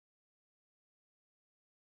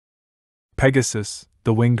Pegasus,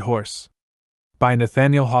 the Winged Horse. By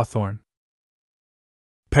Nathaniel Hawthorne.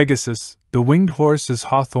 Pegasus, the Winged Horse is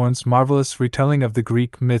Hawthorne's marvelous retelling of the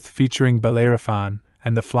Greek myth featuring Bellerophon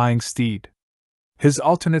and the flying steed. His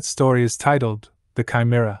alternate story is titled The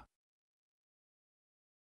Chimera.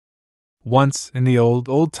 Once, in the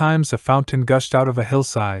old times, a fountain gushed out of a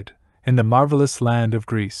hillside, in the marvelous land of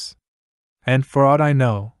Greece. And for aught I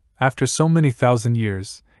know, after so many thousand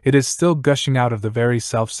years, it is still gushing out of the very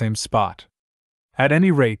selfsame spot. At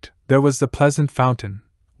any rate, there was the pleasant fountain,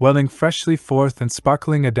 welling freshly forth and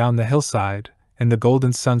sparkling adown the hillside, in the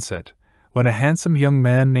golden sunset, when a handsome young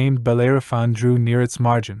man named Bellerophon drew near its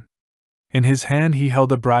margin. In his hand he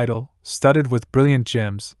held a bridle, studded with brilliant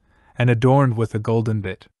gems, and adorned with a golden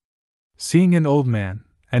bit. Seeing an old man,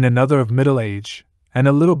 and another of middle age, and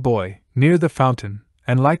a little boy, near the fountain,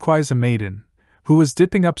 and likewise a maiden, who was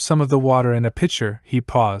dipping up some of the water in a pitcher, he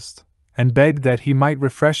paused, and begged that he might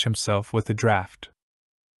refresh himself with a draught.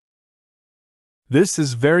 "This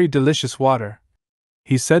is very delicious water,"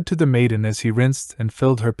 he said to the maiden as he rinsed and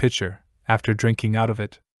filled her pitcher, after drinking out of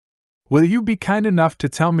it. "Will you be kind enough to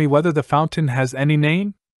tell me whether the fountain has any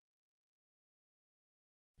name?"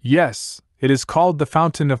 "Yes, it is called the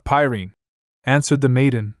Fountain of Pirene," answered the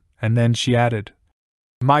maiden, and then she added,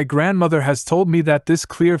 "My grandmother has told me that this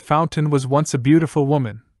clear fountain was once a beautiful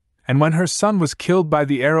woman, and when her son was killed by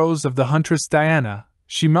the arrows of the huntress Diana,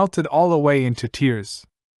 she melted all away into tears.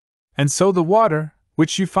 And so the water,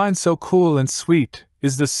 which you find so cool and sweet,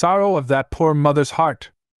 is the sorrow of that poor mother's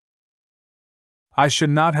heart." "I should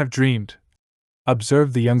not have dreamed,"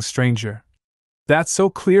 observed the young stranger, "that so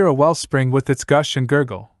clear a wellspring with its gush and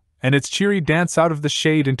gurgle, and its cheery dance out of the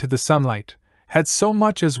shade into the sunlight, had so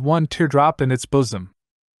much as one teardrop in its bosom.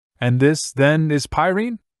 And this, then, is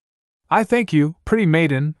Pirene? I thank you, pretty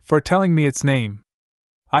maiden, for telling me its name.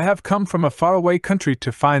 I have come from a faraway country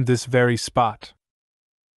to find this very spot."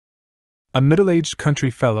 A middle-aged country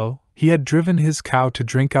fellow, he had driven his cow to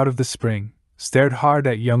drink out of the spring, stared hard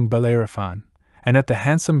at young Bellerophon, and at the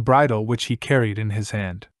handsome bridle which he carried in his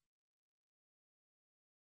hand.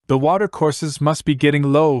 "The watercourses must be getting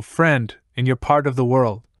low, friend, in your part of the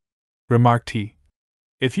world," remarked he,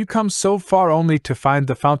 "if you come so far only to find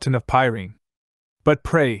the Fountain of Pirene. But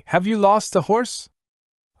pray, have you lost a horse?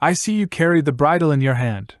 I see you carry the bridle in your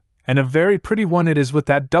hand, and a very pretty one it is with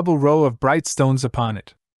that double row of bright stones upon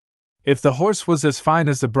it. If the horse was as fine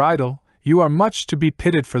as the bridle, you are much to be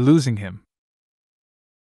pitied for losing him."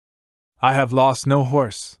 "I have lost no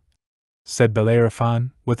horse," said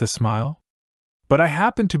Bellerophon, with a smile, "but I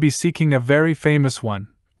happen to be seeking a very famous one,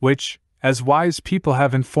 which, as wise people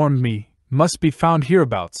have informed me, must be found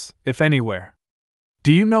hereabouts, if anywhere.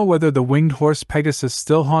 Do you know whether the winged horse Pegasus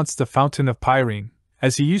still haunts the Fountain of Pirene,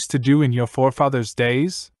 as he used to do in your forefathers'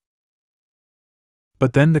 days?"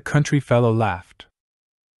 But then the country fellow laughed.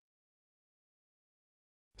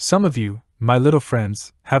 Some of you, my little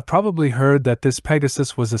friends, have probably heard that this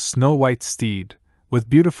Pegasus was a snow-white steed, with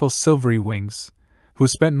beautiful silvery wings, who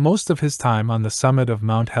spent most of his time on the summit of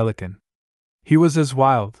Mount Helicon. He was as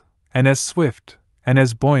wild, and as swift, and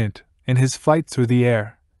as buoyant, in his flight through the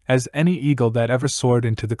air, as any eagle that ever soared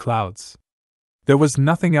into the clouds. There was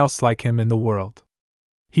nothing else like him in the world.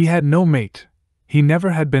 He had no mate, he never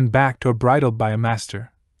had been backed or bridled by a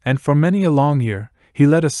master, and for many a long year, he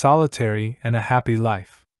led a solitary and a happy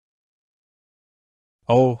life.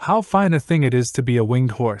 Oh, how fine a thing it is to be a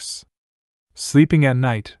winged horse! Sleeping at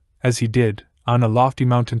night, as he did, on a lofty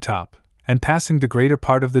mountain top, and passing the greater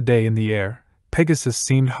part of the day in the air, Pegasus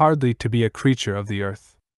seemed hardly to be a creature of the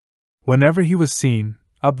earth. Whenever he was seen,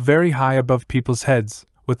 up very high above people's heads,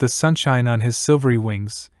 with the sunshine on his silvery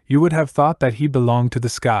wings, you would have thought that he belonged to the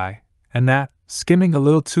sky, and that, skimming a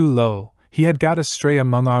little too low, he had got astray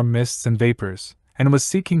among our mists and vapors, and was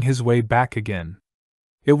seeking his way back again.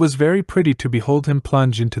 It was very pretty to behold him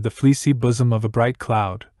plunge into the fleecy bosom of a bright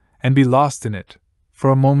cloud, and be lost in it,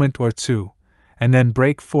 for a moment or two, and then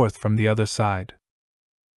break forth from the other side.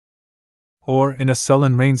 Or, in a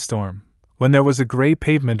sullen rainstorm, when there was a grey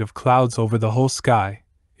pavement of clouds over the whole sky,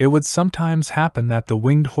 it would sometimes happen that the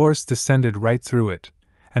winged horse descended right through it,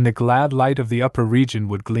 and the glad light of the upper region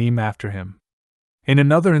would gleam after him. In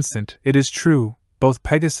another instant, it is true, both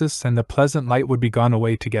Pegasus and the pleasant light would be gone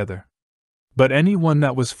away together. But any one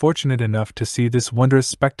that was fortunate enough to see this wondrous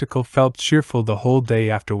spectacle felt cheerful the whole day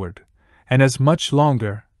afterward, and as much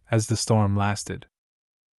longer as the storm lasted.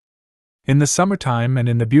 In the summertime and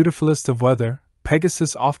in the beautifulest of weather,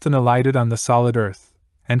 Pegasus often alighted on the solid earth,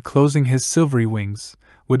 and closing his silvery wings,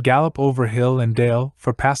 would gallop over hill and dale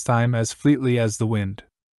for pastime as fleetly as the wind.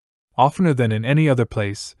 Oftener than in any other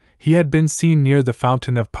place, he had been seen near the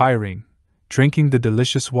Fountain of Pirene, drinking the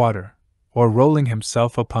delicious water, or rolling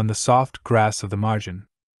himself upon the soft grass of the margin.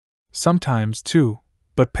 Sometimes, too,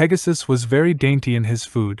 but Pegasus was very dainty in his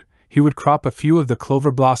food, he would crop a few of the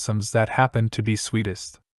clover blossoms that happened to be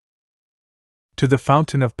sweetest. To the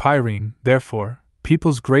fountain of Pyrene, therefore,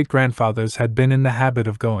 people's great-grandfathers had been in the habit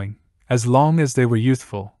of going, as long as they were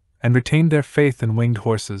youthful, and retained their faith in winged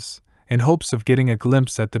horses, in hopes of getting a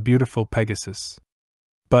glimpse at the beautiful Pegasus.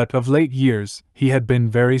 But of late years, he had been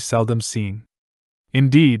very seldom seen.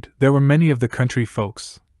 Indeed, there were many of the country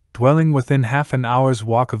folks, dwelling within half an hour's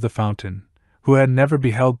walk of the fountain, who had never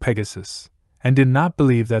beheld Pegasus, and did not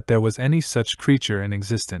believe that there was any such creature in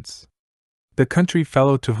existence. The country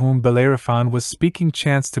fellow to whom Bellerophon was speaking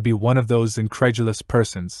chanced to be one of those incredulous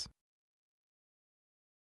persons.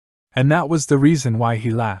 And that was the reason why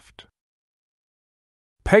he laughed.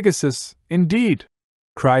 "Pegasus, indeed!"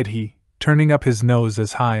 cried he, turning up his nose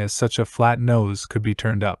as high as such a flat nose could be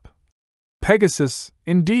turned up. "Pegasus,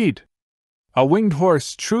 indeed! A winged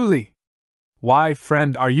horse, truly! Why,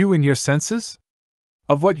 friend, are you in your senses?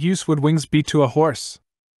 Of what use would wings be to a horse?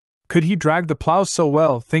 Could he drag the plough so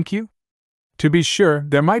well, think you? To be sure,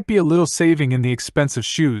 there might be a little saving in the expense of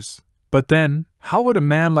shoes, but then, how would a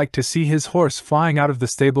man like to see his horse flying out of the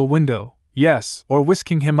stable window, yes, or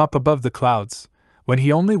whisking him up above the clouds, when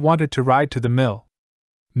he only wanted to ride to the mill?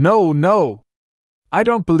 No, no! I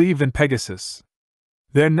don't believe in Pegasus.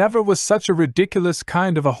 There never was such a ridiculous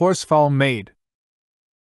kind of a horsefowl made."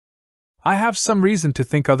 "I have some reason to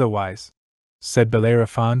think otherwise," said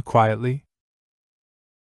Bellerophon quietly.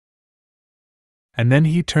 And then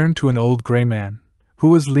he turned to an old gray man, who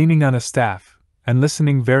was leaning on a staff, and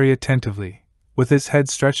listening very attentively, with his head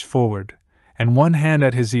stretched forward, and one hand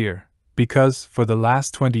at his ear, because, for the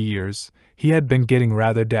last 20 years, he had been getting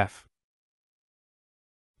rather deaf.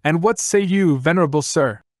 "And what say you, venerable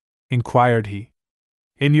sir?" inquired he.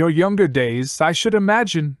 "In your younger days, I should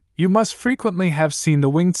imagine, you must frequently have seen the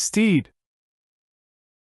winged steed."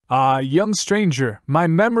 "Ah, young stranger, my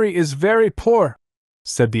memory is very poor,"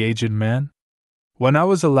 said the aged man. "When I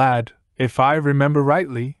was a lad, if I remember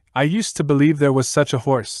rightly, I used to believe there was such a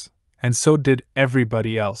horse, and so did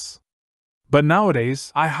everybody else. But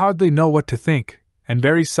nowadays I hardly know what to think, and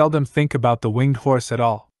very seldom think about the winged horse at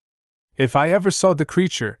all. If I ever saw the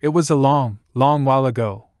creature, it was a long, long while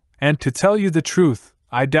ago, and to tell you the truth,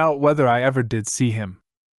 I doubt whether I ever did see him.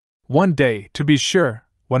 One day, to be sure,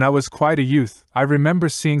 when I was quite a youth, I remember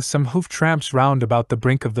seeing some hoof tramps round about the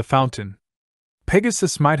brink of the fountain.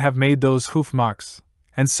 Pegasus might have made those hoof marks,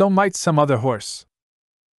 and so might some other horse."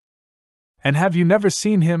 "And have you never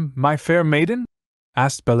seen him, my fair maiden?"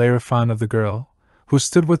 asked Bellerophon of the girl, who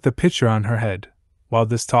stood with the pitcher on her head, while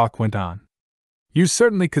this talk went on. "You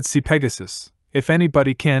certainly could see Pegasus, if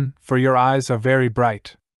anybody can, for your eyes are very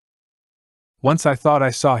bright." "Once I thought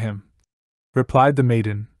I saw him," replied the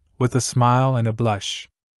maiden, with a smile and a blush.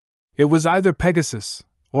 "It was either Pegasus,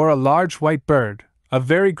 or a large white bird, a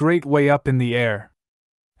very great way up in the air.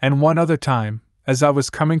 And one other time, as I was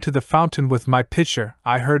coming to the fountain with my pitcher,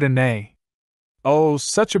 I heard a neigh. Oh,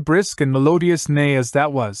 such a brisk and melodious neigh as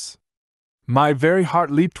that was! My very heart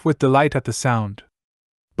leaped with delight at the sound.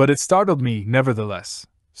 But it startled me, nevertheless,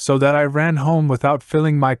 so that I ran home without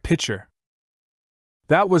filling my pitcher."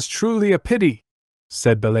 "That was truly a pity,"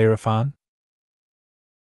 said Bellerophon.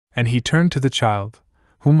 And he turned to the child,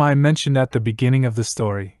 whom I mentioned at the beginning of the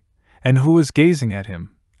story, and who was gazing at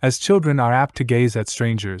him, as children are apt to gaze at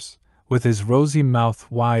strangers, with his rosy mouth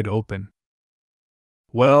wide open.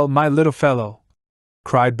 "Well, my little fellow,"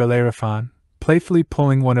 cried Bellerophon, playfully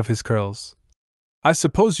pulling one of his curls, "I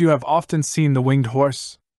suppose you have often seen the winged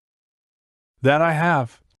horse?" "That I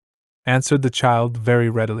have," answered the child very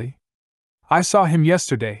readily. "I saw him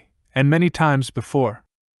yesterday, and many times before."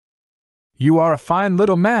 "You are a fine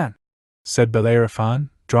little man," said Bellerophon,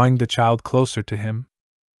 drawing the child closer to him.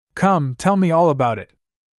 "Come, tell me all about it."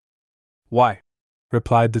 "Why,"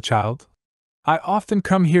 replied the child, "I often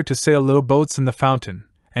come here to sail little boats in the fountain,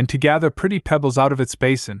 and to gather pretty pebbles out of its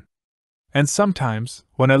basin. And sometimes,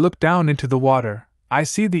 when I look down into the water, I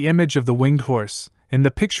see the image of the winged horse, in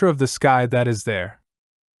the picture of the sky that is there.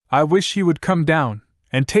 I wish he would come down,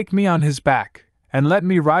 and take me on his back, and let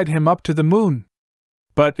me ride him up to the moon.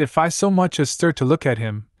 But if I so much as stir to look at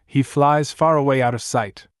him, he flies far away out of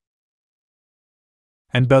sight."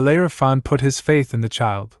 And Bellerophon put his faith in the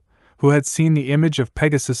child, who had seen the image of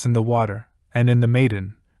Pegasus in the water, and in the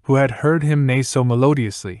maiden, who had heard him neigh so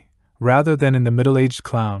melodiously, rather than in the middle-aged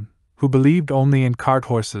clown, who believed only in cart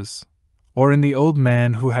horses, or in the old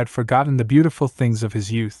man who had forgotten the beautiful things of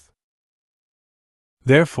his youth.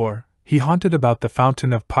 Therefore, he haunted about the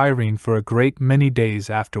fountain of Pyrene for a great many days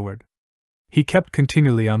afterward. He kept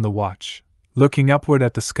continually on the watch, looking upward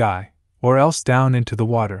at the sky, or else down into the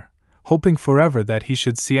water, hoping forever that he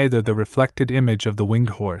should see either the reflected image of the winged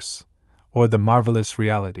horse, or the marvelous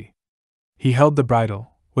reality. He held the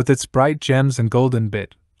bridle, with its bright gems and golden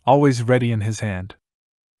bit, always ready in his hand.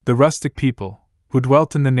 The rustic people, who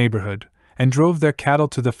dwelt in the neighborhood, and drove their cattle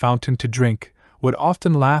to the fountain to drink, would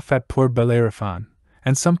often laugh at poor Bellerophon,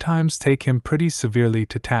 and sometimes take him pretty severely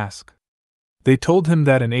to task. They told him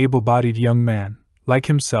that an able-bodied young man, like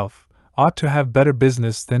himself, ought to have better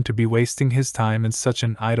business than to be wasting his time in such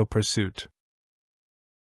an idle pursuit.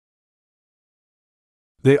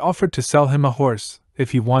 They offered to sell him a horse,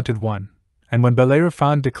 if he wanted one, and when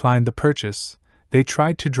Bellerophon declined the purchase, they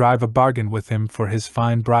tried to drive a bargain with him for his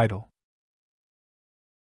fine bridle.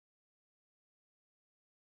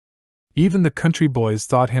 Even the country boys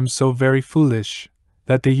thought him so very foolish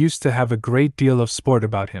that they used to have a great deal of sport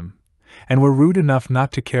about him, and were rude enough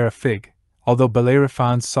not to care a fig, although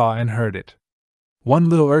Bellerophon saw and heard it. One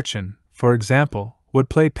little urchin, for example, would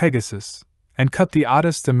play Pegasus, and cut the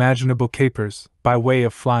oddest imaginable capers, by way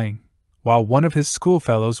of flying, while one of his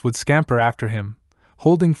schoolfellows would scamper after him,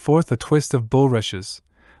 holding forth a twist of bulrushes,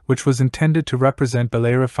 which was intended to represent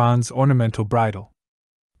Bellerophon's ornamental bridle.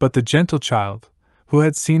 But the gentle child, who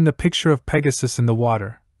had seen the picture of Pegasus in the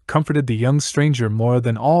water, comforted the young stranger more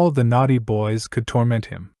than all the naughty boys could torment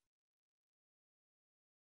him.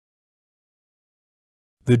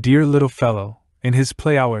 The dear little fellow, in his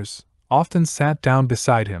play hours, often sat down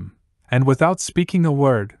beside him, and without speaking a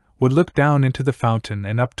word, would look down into the fountain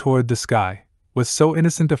and up toward the sky, with so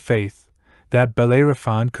innocent a faith, that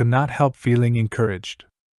Bellerophon could not help feeling encouraged.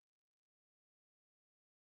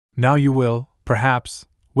 Now you will, perhaps,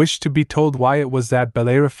 wish to be told why it was that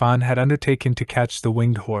Bellerophon had undertaken to catch the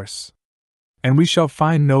winged horse. And we shall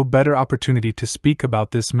find no better opportunity to speak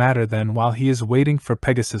about this matter than while he is waiting for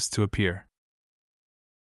Pegasus to appear.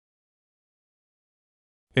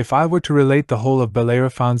 If I were to relate the whole of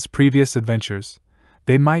Bellerophon's previous adventures,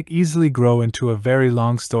 they might easily grow into a very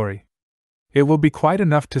long story. It will be quite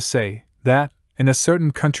enough to say that, in a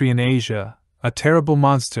certain country in Asia, a terrible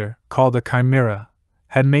monster, called a chimera,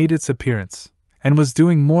 had made its appearance, and was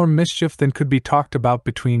doing more mischief than could be talked about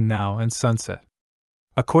between now and sunset.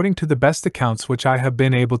 According to the best accounts which I have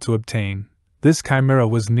been able to obtain, this chimera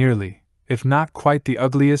was nearly, if not quite, the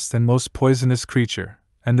ugliest and most poisonous creature,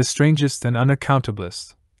 and the strangest and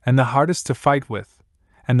unaccountablest, and the hardest to fight with,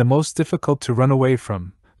 and the most difficult to run away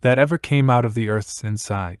from, that ever came out of the earth's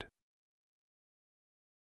inside.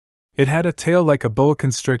 It had a tail like a boa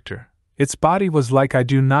constrictor, its body was like I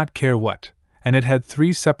do not care what, and it had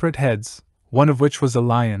 3 separate heads, one of which was a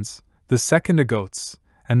lion's, the second a goat's,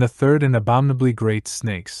 and the third an abominably great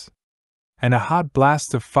snake's. And a hot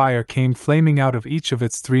blast of fire came flaming out of each of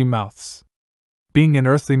its 3 mouths. Being an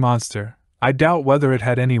earthly monster, I doubt whether it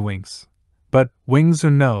had any wings. But, wings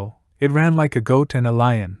or no, it ran like a goat and a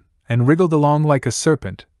lion, and wriggled along like a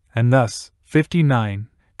serpent, and thus, 59,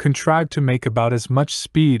 contrived to make about as much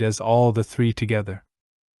speed as all the 3 together.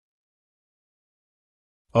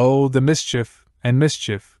 Oh, the mischief, and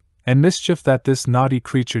mischief, and mischief that this naughty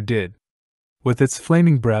creature did! With its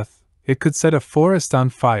flaming breath, it could set a forest on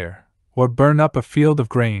fire, or burn up a field of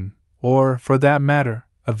grain, or, for that matter,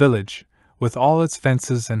 a village, with all its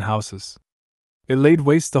fences and houses. It laid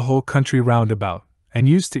waste the whole country round about, and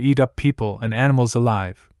used to eat up people and animals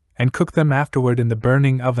alive, and cook them afterward in the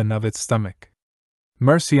burning oven of its stomach.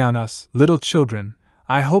 Mercy on us, little children,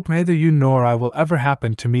 I hope neither you nor I will ever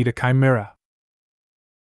happen to meet a chimera.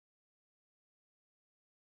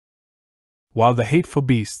 While the hateful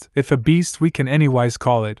beast, if a beast we can anywise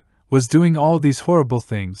call it, was doing all these horrible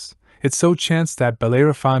things, it so chanced that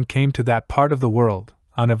Bellerophon came to that part of the world,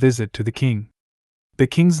 on a visit to the king. The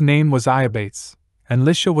king's name was Iobates, and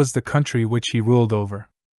Lycia was the country which he ruled over.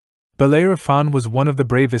 Bellerophon was one of the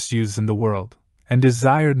bravest youths in the world, and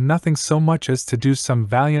desired nothing so much as to do some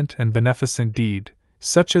valiant and beneficent deed,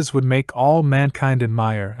 such as would make all mankind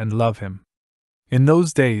admire and love him. In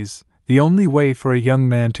those days, the only way for a young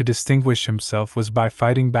man to distinguish himself was by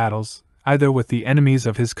fighting battles, either with the enemies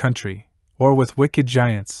of his country, or with wicked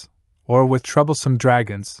giants, or with troublesome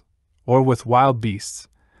dragons, or with wild beasts,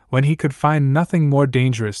 when he could find nothing more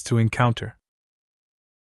dangerous to encounter.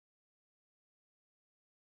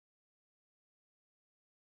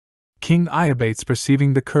 King Iobates,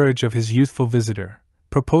 perceiving the courage of his youthful visitor,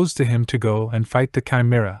 proposed to him to go and fight the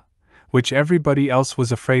chimera, which everybody else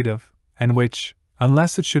was afraid of, and which,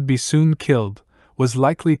 unless it should be soon killed, was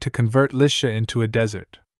likely to convert Lycia into a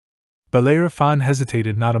desert. Bellerophon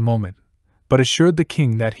hesitated not a moment, but assured the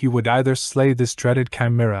king that he would either slay this dreaded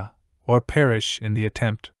chimera, or perish in the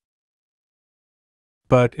attempt.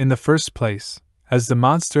 But, in the first place, as the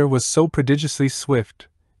monster was so prodigiously swift,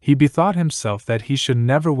 he bethought himself that he should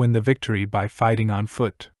never win the victory by fighting on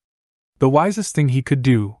foot. The wisest thing he could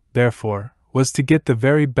do, therefore, was to get the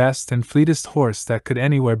very best and fleetest horse that could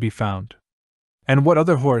anywhere be found. And what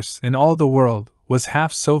other horse in all the world was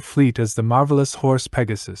half so fleet as the marvelous horse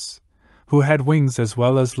Pegasus, who had wings as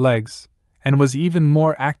well as legs, and was even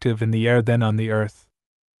more active in the air than on the earth?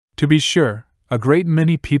 To be sure, a great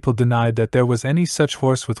many people denied that there was any such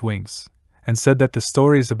horse with wings, and said that the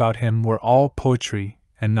stories about him were all poetry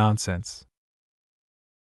and nonsense.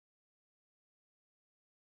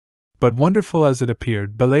 But wonderful as it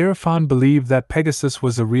appeared, Bellerophon believed that Pegasus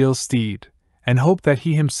was a real steed, and hoped that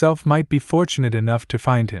he himself might be fortunate enough to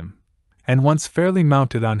find him, and once fairly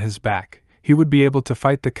mounted on his back, he would be able to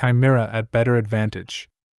fight the Chimera at better advantage.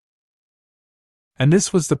 And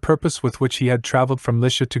this was the purpose with which he had traveled from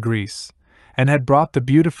Lycia to Greece, and had brought the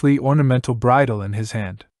beautifully ornamental bridle in his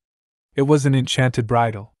hand. It was an enchanted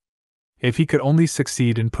bridle. If he could only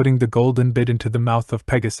succeed in putting the golden bit into the mouth of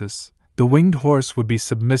Pegasus, the winged horse would be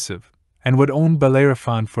submissive, and would own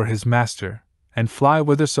Bellerophon for his master, and fly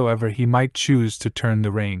whithersoever he might choose to turn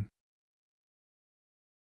the rein.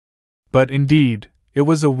 But indeed, it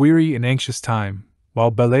was a weary and anxious time,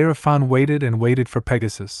 while Bellerophon waited and waited for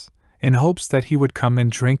Pegasus, in hopes that he would come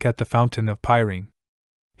and drink at the fountain of Pirene.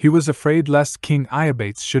 He was afraid lest King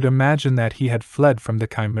Iobates should imagine that he had fled from the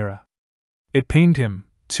Chimera. It pained him,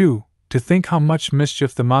 too, to think how much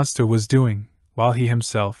mischief the monster was doing, while he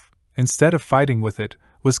himself, instead of fighting with it,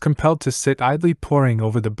 was compelled to sit idly poring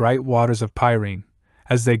over the bright waters of Pirene,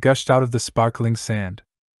 as they gushed out of the sparkling sand.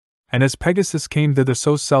 And as Pegasus came thither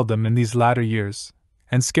so seldom in these latter years,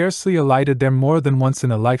 and scarcely alighted there more than once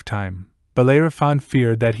in a lifetime, Bellerophon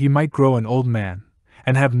feared that he might grow an old man,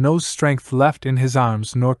 and have no strength left in his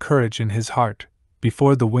arms nor courage in his heart,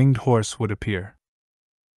 before the winged horse would appear.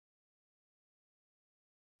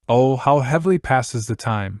 Oh, how heavily passes the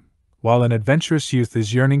time, while an adventurous youth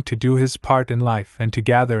is yearning to do his part in life and to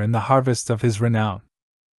gather in the harvest of his renown.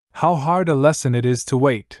 How hard a lesson it is to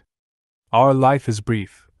wait! Our life is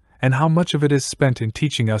brief, and how much of it is spent in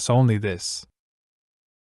teaching us only this.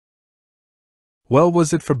 Well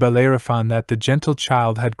was it for Bellerophon that the gentle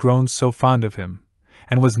child had grown so fond of him,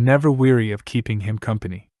 and was never weary of keeping him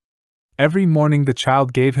company. Every morning the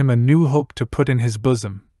child gave him a new hope to put in his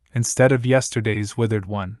bosom, instead of yesterday's withered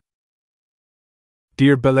one.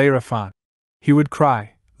 "Dear Bellerophon," he would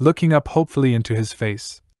cry, looking up hopefully into his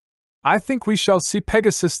face, "I think we shall see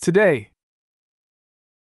Pegasus today."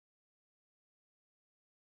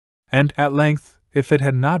 And at length, if it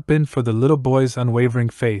had not been for the little boy's unwavering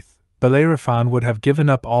faith, Bellerophon would have given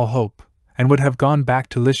up all hope, and would have gone back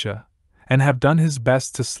to Lycia, and have done his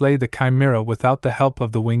best to slay the Chimera without the help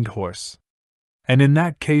of the winged horse. And in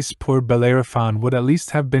that case poor Bellerophon would at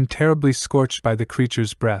least have been terribly scorched by the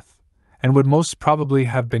creature's breath, and would most probably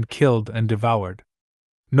have been killed and devoured.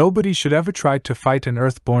 Nobody should ever try to fight an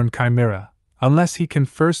earth-born Chimera, unless he can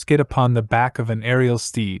first get upon the back of an aerial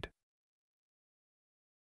steed.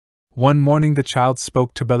 One morning the child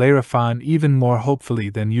spoke to Bellerophon even more hopefully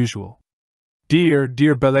than usual. "Dear,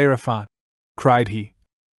 dear Bellerophon," cried he,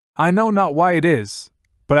 "I know not why it is,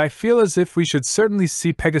 but I feel as if we should certainly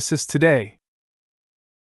see Pegasus today."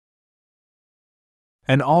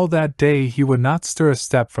 And all that day he would not stir a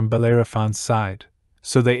step from Bellerophon's side,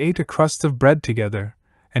 so they ate a crust of bread together,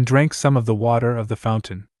 and drank some of the water of the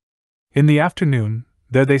fountain. In the afternoon,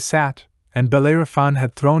 there they sat, and Bellerophon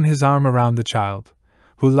had thrown his arm around the child,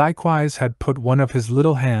 who likewise had put one of his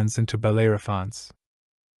little hands into Bellerophon's.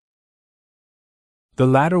 The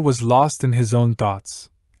latter was lost in his own thoughts,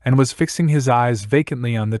 and was fixing his eyes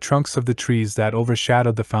vacantly on the trunks of the trees that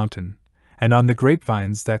overshadowed the fountain, and on the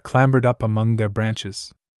grapevines that clambered up among their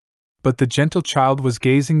branches. But the gentle child was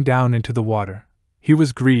gazing down into the water. He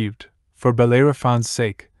was grieved, for Bellerophon's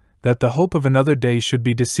sake, that the hope of another day should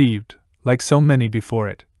be deceived, like so many before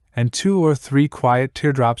it, and 2 or 3 quiet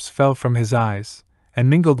teardrops fell from his eyes, and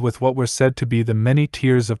mingled with what were said to be the many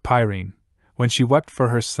tears of Pirene, when she wept for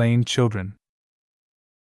her slain children.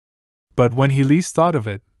 But when he least thought of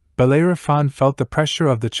it, Bellerophon felt the pressure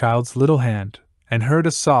of the child's little hand, and heard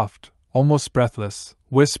a soft, almost breathless,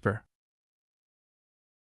 whisper.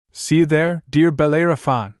 "See there, dear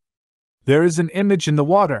Bellerophon! There is an image in the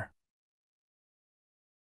water!"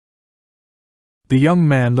 The young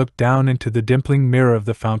man looked down into the dimpling mirror of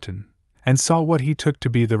the fountain, and saw what he took to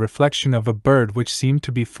be the reflection of a bird which seemed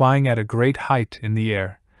to be flying at a great height in the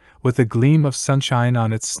air, with a gleam of sunshine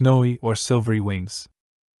on its snowy or silvery wings.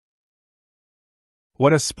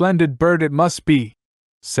 "What a splendid bird it must be,"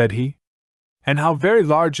 said he. "And how very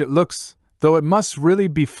large it looks, though it must really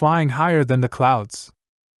be flying higher than the clouds.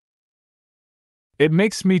 It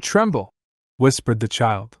makes me tremble. whispered the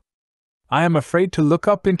child. "I am afraid to look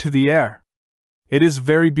up into the air. It is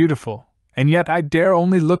very beautiful, and yet I dare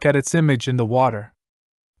only look at its image in the water.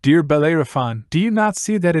 Dear Bellerophon, do you not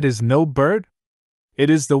see that it is no bird? It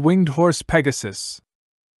is the winged horse Pegasus."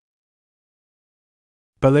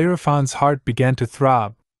 Bellerophon's heart began to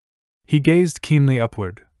throb. He gazed keenly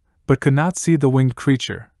upward, but could not see the winged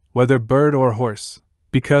creature, whether bird or horse,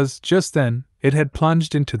 because, just then, it had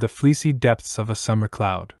plunged into the fleecy depths of a summer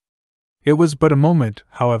cloud. It was but a moment,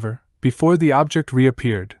 however, before the object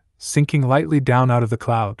reappeared, sinking lightly down out of the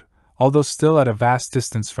cloud, although still at a vast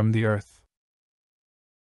distance from the earth.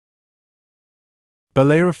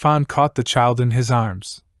 Bellerophon caught the child in his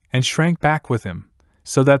arms, and shrank back with him,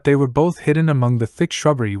 so that they were both hidden among the thick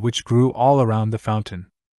shrubbery which grew all around the fountain.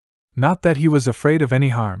 Not that he was afraid of any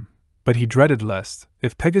harm, but he dreaded lest,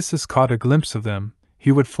 if Pegasus caught a glimpse of them,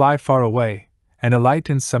 he would fly far away, and alight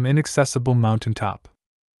in some inaccessible mountain top.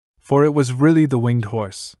 For it was really the winged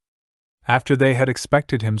horse. After they had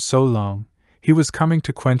expected him so long, he was coming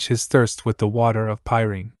to quench his thirst with the water of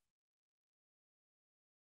Pyrene.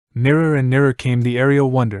 Nearer and nearer came the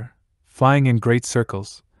aerial wonder, flying in great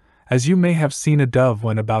circles, as you may have seen a dove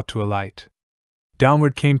when about to alight.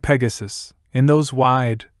 Downward came Pegasus, in those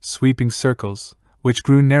wide, sweeping circles, which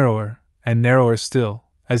grew narrower and narrower still,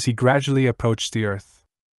 as he gradually approached the earth.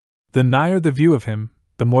 The nigher the view of him,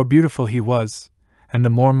 the more beautiful he was, and the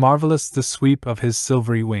more marvelous the sweep of his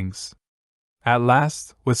silvery wings. At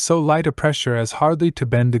last, with so light a pressure as hardly to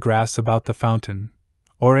bend the grass about the fountain,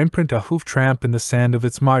 or imprint a hoof tramp in the sand of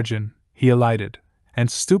its margin, he alighted, and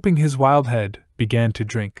stooping his wild head, began to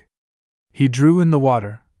drink. He drew in the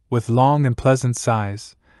water, with long and pleasant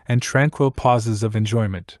sighs, and tranquil pauses of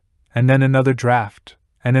enjoyment, and then another draught,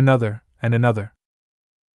 and another, and another.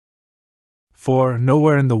 For,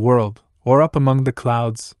 nowhere in the world, or up among the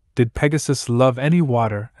clouds, did Pegasus love any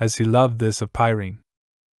water as he loved this of Pyrene.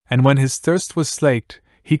 And when his thirst was slaked,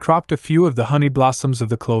 he cropped a few of the honey blossoms of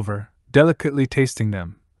the clover, delicately tasting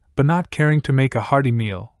them, but not caring to make a hearty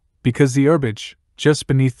meal, because the herbage, just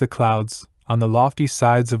beneath the clouds, on the lofty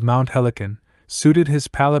sides of Mount Helicon, suited his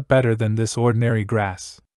palate better than this ordinary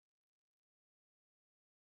grass.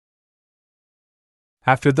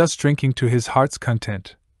 After thus drinking to his heart's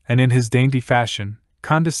content, and in his dainty fashion,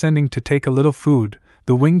 condescending to take a little food,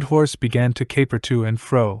 the winged horse began to caper to and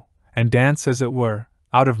fro, and dance as it were,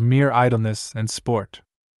 out of mere idleness and sport.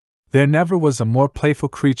 There never was a more playful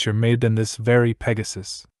creature made than this very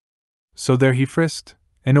Pegasus. So there he frisked,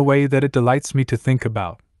 in a way that it delights me to think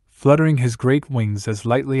about, fluttering his great wings as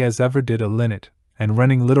lightly as ever did a linnet, and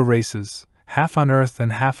running little races, half on earth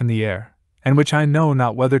and half in the air, and which I know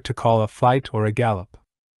not whether to call a flight or a gallop.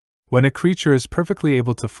 When a creature is perfectly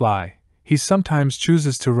able to fly, he sometimes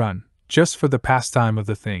chooses to run, just for the pastime of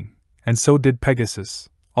the thing, and so did Pegasus,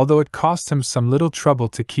 although it cost him some little trouble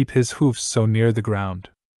to keep his hoofs so near the ground.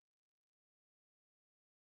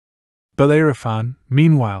 Bellerophon,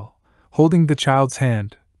 meanwhile, holding the child's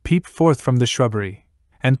hand, peeped forth from the shrubbery,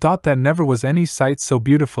 and thought that never was any sight so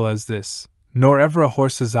beautiful as this, nor ever a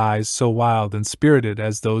horse's eyes so wild and spirited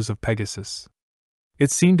as those of Pegasus.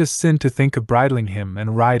 It seemed a sin to think of bridling him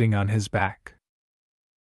and riding on his back.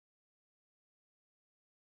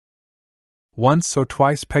 Once or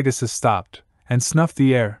twice Pegasus stopped, and snuffed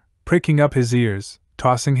the air, pricking up his ears,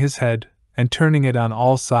 tossing his head, and turning it on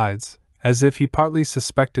all sides, as if he partly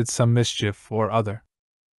suspected some mischief or other.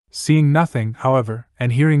 Seeing nothing, however,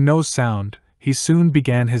 and hearing no sound, he soon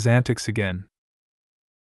began his antics again.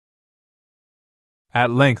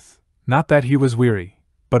 At length, not that he was weary,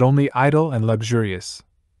 but only idle and luxurious,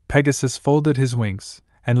 Pegasus folded his wings,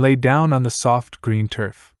 and lay down on the soft green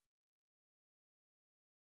turf.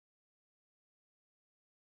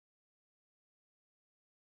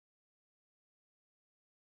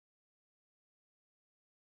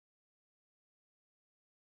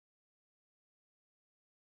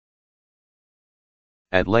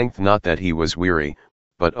 At length, not that he was weary,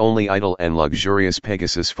 but only idle and luxurious,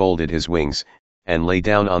 Pegasus folded his wings, and lay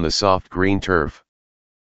down on the soft green turf.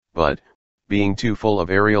 But, being too full of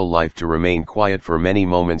aerial life to remain quiet for many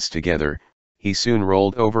moments together, he soon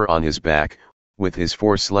rolled over on his back, with his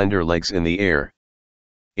 4 slender legs in the air.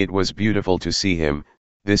 It was beautiful to see him,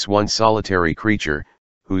 this one solitary creature,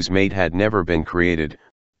 whose mate had never been created,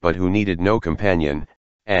 but who needed no companion,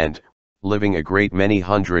 and, living a great many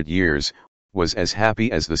 100 years, was as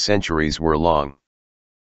happy as the centuries were long.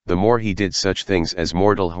 The more he did such things as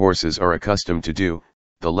mortal horses are accustomed to do,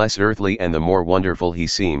 the less earthly and the more wonderful he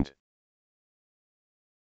seemed.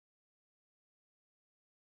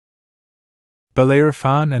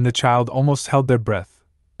 Bellerophon and the child almost held their breath,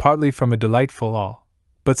 partly from a delightful awe,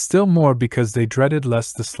 but still more because they dreaded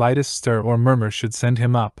lest the slightest stir or murmur should send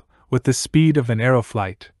him up, with the speed of an arrow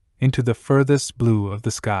flight, into the furthest blue of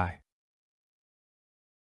the sky.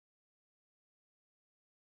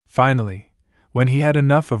 Finally, when he had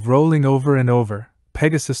enough of rolling over and over,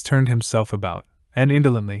 Pegasus turned himself about, and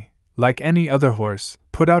indolently, like any other horse,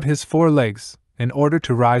 put out his 4 legs, in order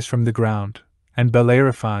to rise from the ground, and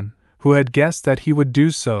Bellerophon, who had guessed that he would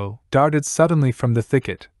do so, darted suddenly from the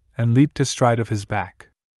thicket, and leaped astride of his back.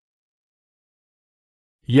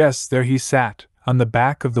 Yes, there he sat, on the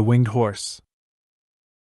back of the winged horse.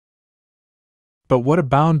 But what a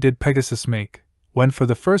bound did Pegasus make, when for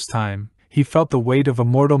the first time, he felt the weight of a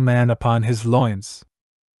mortal man upon his loins.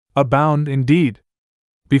 A bound, indeed!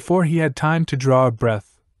 Before he had time to draw a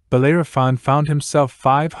breath, Bellerophon found himself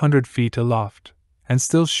 500 feet aloft, and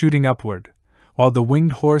still shooting upward, while the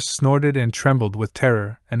winged horse snorted and trembled with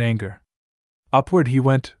terror and anger. Upward he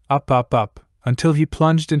went, up, until he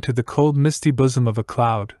plunged into the cold misty bosom of a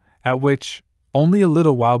cloud, at which, only a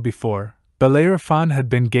little while before, Bellerophon had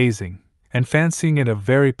been gazing, and fancying it a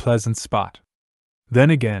very pleasant spot. Then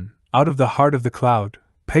again, out of the heart of the cloud,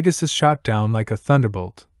 Pegasus shot down like a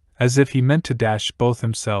thunderbolt, as if he meant to dash both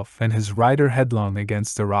himself and his rider headlong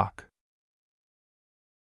against a rock.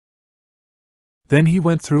 Then he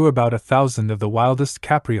went through about 1,000 of the wildest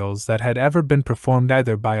caprioles that had ever been performed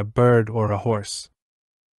either by a bird or a horse.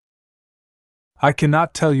 I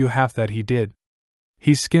cannot tell you half that he did.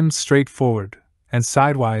 He skimmed straight forward, and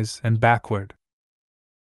sidewise and backward.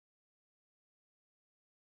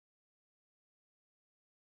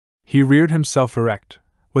 He reared himself erect,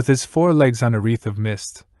 with his 4 legs on a wreath of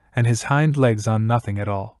mist, and his hind legs on nothing at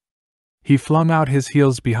all. He flung out his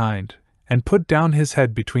heels behind, and put down his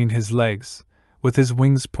head between his legs, with his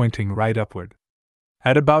wings pointing right upward.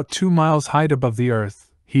 At about 2 miles height above the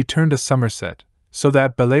earth, he turned a somerset, so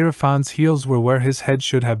that Bellerophon's heels were where his head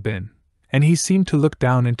should have been, and he seemed to look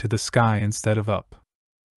down into the sky instead of up.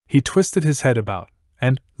 He twisted his head about,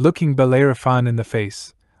 and, looking Bellerophon in the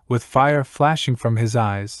face, with fire flashing from his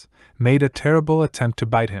eyes, made a terrible attempt to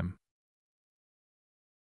bite him.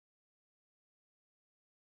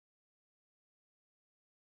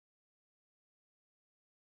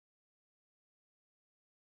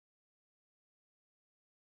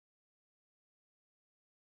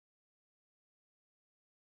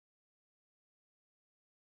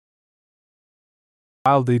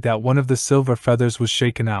 Wildly that one of the silver feathers was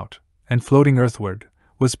shaken out, and floating earthward,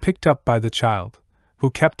 was picked up by the child, who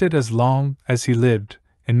kept it as long as he lived,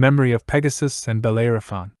 in memory of Pegasus and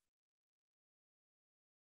Bellerophon.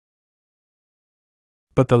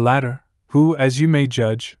 But the latter, who, as you may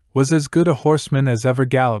judge, was as good a horseman as ever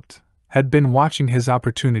galloped, had been watching his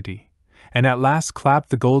opportunity, and at last clapped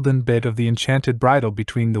the golden bit of the enchanted bridle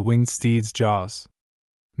between the winged steed's jaws.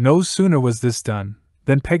 No sooner was this done,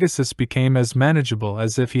 than Pegasus became as manageable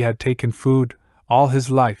as if he had taken food, all his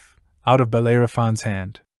life, out of Bellerophon's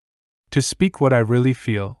hand. To speak what I really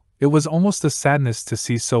feel, it was almost a sadness to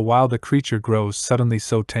see so wild a creature grow suddenly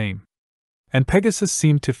so tame. And Pegasus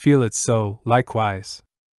seemed to feel it so, likewise.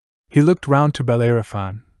 He looked round to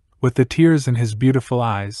Bellerophon, with the tears in his beautiful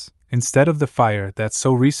eyes, instead of the fire that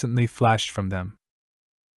so recently flashed from them.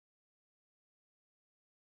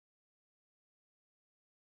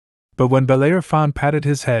 But when Bellerophon patted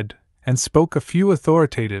his head, and spoke a few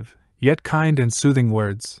authoritative, yet kind and soothing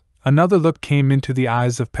words, another look came into the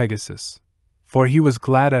eyes of Pegasus, for he was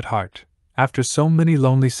glad at heart, after so many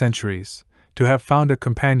lonely centuries, to have found a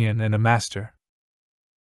companion and a master.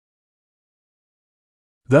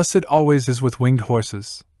 Thus it always is with winged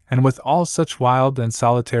horses, and with all such wild and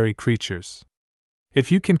solitary creatures.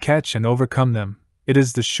 If you can catch and overcome them, it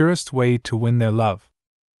is the surest way to win their love.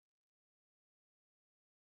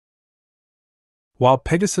 While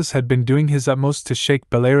Pegasus had been doing his utmost to shake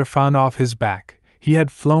Bellerophon off his back, he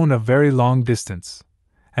had flown a very long distance,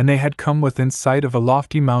 and they had come within sight of a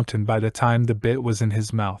lofty mountain by the time the bit was in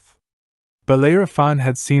his mouth. Bellerophon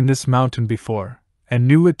had seen this mountain before, and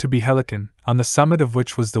knew it to be Helicon, on the summit of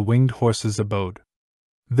which was the winged horse's abode.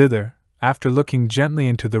 Thither, after looking gently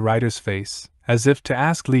into the rider's face, as if to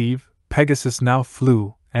ask leave, Pegasus now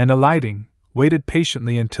flew, and alighting, waited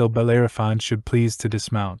patiently until Bellerophon should please to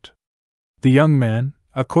dismount. The young man,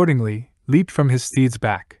 accordingly, leaped from his steed's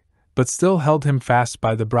back, but still held him fast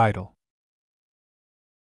by the bridle.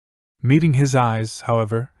 Meeting his eyes,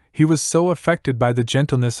 however, he was so affected by the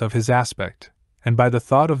gentleness of his aspect, and by the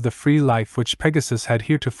thought of the free life which Pegasus had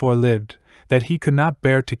heretofore lived, that he could not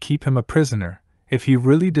bear to keep him a prisoner, if he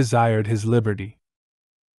really desired his liberty.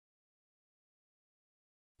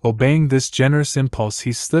 Obeying this generous impulse,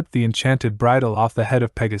 he slipped the enchanted bridle off the head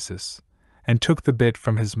of Pegasus, and took the bit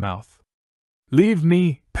from his mouth. "Leave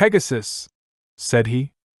me, Pegasus," said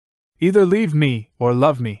he. "Either leave me or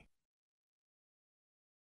love me."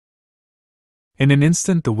 In an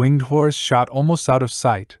instant the winged horse shot almost out of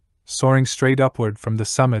sight, soaring straight upward from the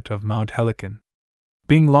summit of Mount Helicon.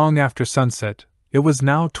 Being long after sunset, it was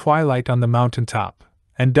now twilight on the mountain top,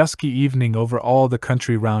 and dusky evening over all the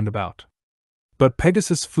country round about. But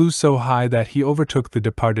Pegasus flew so high that he overtook the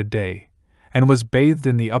departed day, and was bathed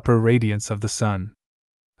in the upper radiance of the sun.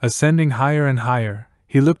 Ascending higher and higher,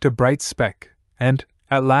 he looked a bright speck, and,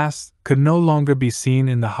 at last, could no longer be seen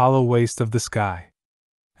in the hollow waste of the sky.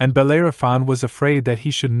 And Bellerophon was afraid that he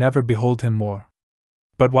should never behold him more.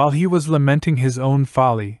 But while he was lamenting his own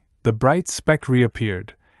folly, the bright speck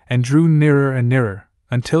reappeared, and drew nearer and nearer,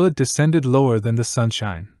 until it descended lower than the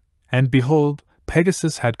sunshine, and behold,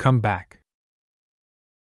 Pegasus had come back.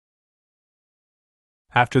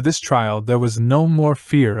 After this trial there was no more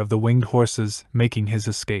fear of the winged horse's making his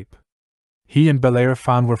escape. He and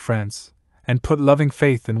Bellerophon were friends, and put loving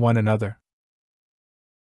faith in one another.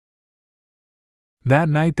 That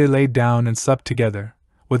night they lay down and slept together,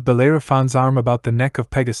 with Bellerophon's arm about the neck of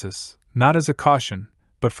Pegasus, not as a caution,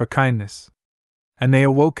 but for kindness. And they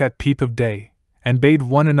awoke at peep of day, and bade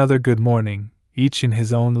one another good morning, each in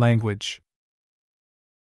his own language.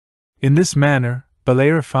 In this manner,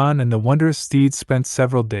 Bellerophon and the wondrous steed spent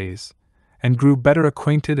several days, and grew better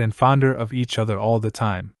acquainted and fonder of each other all the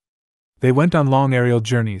time. They went on long aerial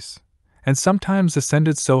journeys, and sometimes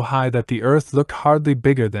ascended so high that the earth looked hardly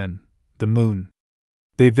bigger than the moon.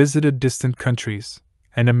 They visited distant countries,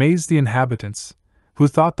 and amazed the inhabitants, who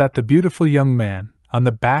thought that the beautiful young man, on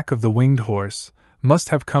the back of the winged horse, must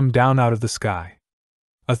have come down out of the sky.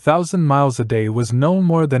 1,000 miles a day was no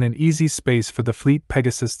more than an easy space for the fleet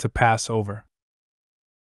Pegasus to pass over.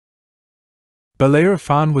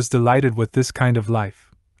 Bellerophon was delighted with this kind of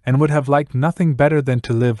life, and would have liked nothing better than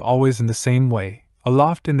to live always in the same way,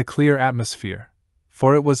 aloft in the clear atmosphere,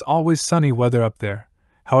 for it was always sunny weather up there,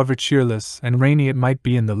 however cheerless and rainy it might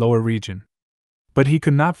be in the lower region. But he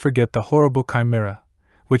could not forget the horrible chimera,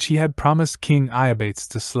 which he had promised King Iobates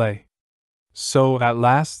to slay. So, at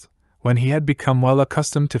last, when he had become well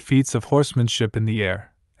accustomed to feats of horsemanship in the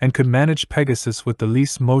air, and could manage Pegasus with the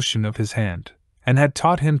least motion of his hand, and had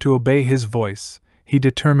taught him to obey his voice, he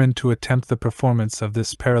determined to attempt the performance of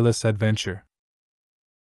this perilous adventure.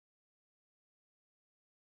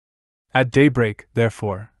 At daybreak,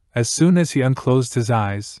 therefore, as soon as he unclosed his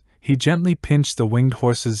eyes, he gently pinched the winged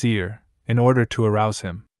horse's ear, in order to arouse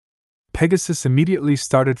him. Pegasus immediately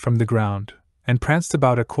started from the ground, and pranced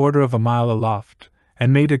about 1/4 of a mile aloft,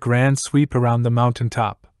 and made a grand sweep around the mountain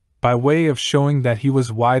top, by way of showing that he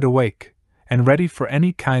was wide awake, and ready for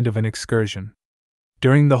any kind of an excursion.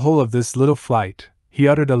 During the whole of this little flight, he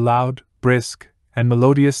uttered a loud, brisk, and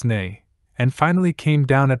melodious neigh, and finally came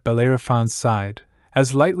down at Bellerophon's side,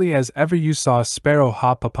 as lightly as ever you saw a sparrow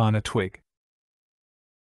hop upon a twig.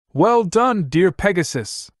 "Well done, dear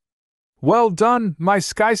Pegasus! Well done, my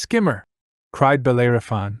sky skimmer!" cried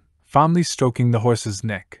Bellerophon, fondly stroking the horse's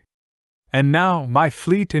neck. "And now, my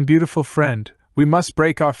fleet and beautiful friend, we must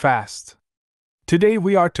break our fast. Today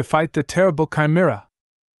we are to fight the terrible chimera."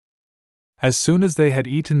 As soon as they had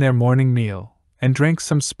eaten their morning meal, and drank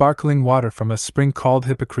some sparkling water from a spring called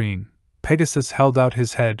Hippocrene, Pegasus held out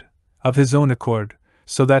his head, of his own accord,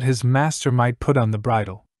 so that his master might put on the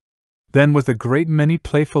bridle. Then with a great many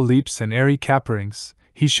playful leaps and airy caperings,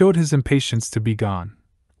 he showed his impatience to be gone,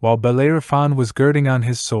 while Bellerophon was girding on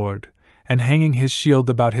his sword, and hanging his shield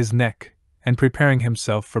about his neck, and preparing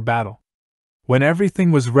himself for battle. When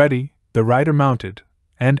everything was ready, the rider mounted,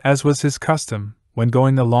 and, as was his custom, when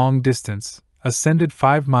going a long distance, ascended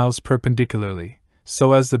 5 miles perpendicularly,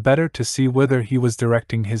 so as the better to see whither he was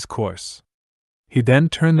directing his course. He then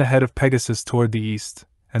turned the head of Pegasus toward the east,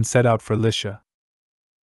 and set out for Lycia.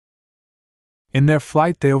 In their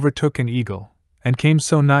flight they overtook an eagle, and came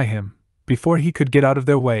so nigh him, before he could get out of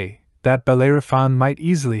their way, that Bellerophon might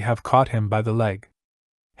easily have caught him by the leg.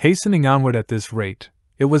 Hastening onward at this rate,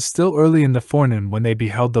 it was still early in the forenoon when they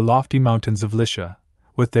beheld the lofty mountains of Lycia,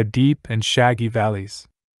 with their deep and shaggy valleys.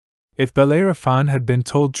 If Bellerophon had been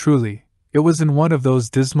told truly, it was in one of those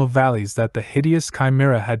dismal valleys that the hideous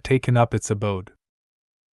chimera had taken up its abode.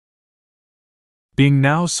 Being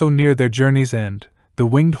now so near their journey's end, the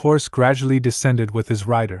winged horse gradually descended with his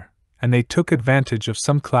rider, and they took advantage of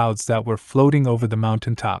some clouds that were floating over the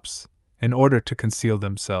mountain tops, in order to conceal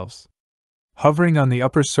themselves. Hovering on the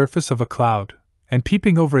upper surface of a cloud, and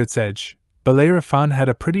peeping over its edge, Bellerophon had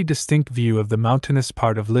a pretty distinct view of the mountainous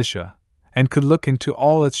part of Lycia, and could look into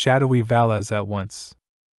all its shadowy valleys at once.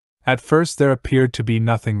 At first there appeared to be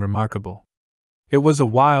nothing remarkable. It was a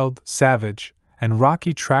wild, savage, and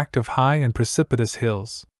rocky tract of high and precipitous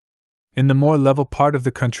hills. In the more level part of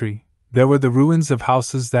the country, there were the ruins of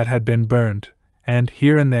houses that had been burned, and,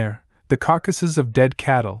 here and there, the carcasses of dead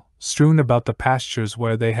cattle, strewn about the pastures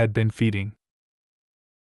where they had been feeding.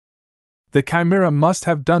 The Chimera must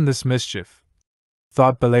have done this mischief,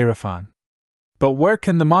 thought Bellerophon. But where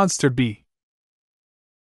can the monster be?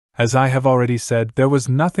 As I have already said, there was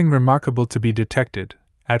nothing remarkable to be detected,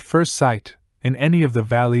 at first sight, in any of the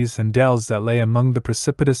valleys and dells that lay among the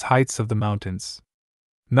precipitous heights of the mountains.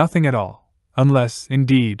 Nothing at all, unless,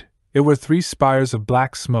 indeed, it were 3 spires of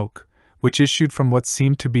black smoke, which issued from what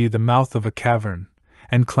seemed to be the mouth of a cavern,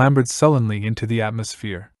 and clambered sullenly into the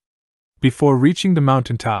atmosphere. Before reaching the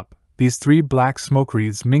mountain top, these 3 black smoke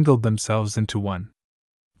wreaths mingled themselves into one.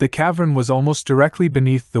 The cavern was almost directly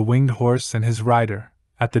beneath the winged horse and his rider,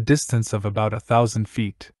 at the distance of about 1,000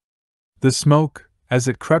 feet. The smoke, as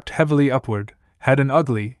it crept heavily upward, had an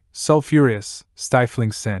ugly, sulphurous,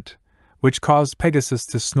 stifling scent, which caused Pegasus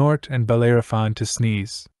to snort and Bellerophon to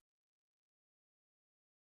sneeze.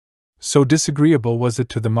 So disagreeable was it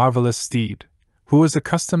to the marvelous steed, who was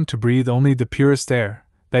accustomed to breathe only the purest air,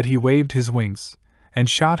 that he waved his wings, and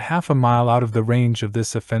shot half a mile out of the range of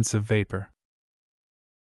this offensive vapor.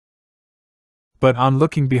 But on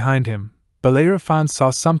looking behind him, Bellerophon saw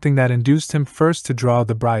something that induced him first to draw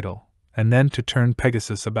the bridle, and then to turn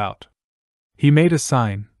Pegasus about. He made a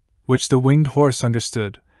sign, which the winged horse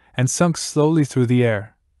understood, and sunk slowly through the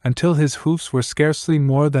air, until his hoofs were scarcely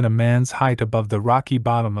more than a man's height above the rocky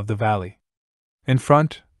bottom of the valley. In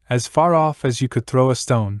front, as far off as you could throw a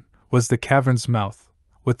stone, was the cavern's mouth,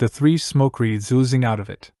 with the 3 smoke wreaths oozing out of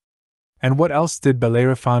it. And what else did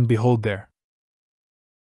Bellerophon behold there?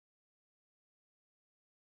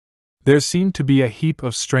 There seemed to be a heap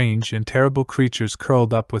of strange and terrible creatures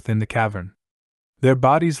curled up within the cavern. Their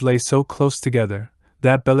bodies lay so close together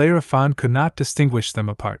that Bellerophon could not distinguish them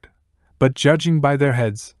apart, but judging by their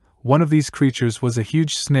heads, one of these creatures was a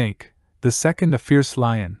huge snake, the second a fierce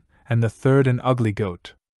lion, and the third an ugly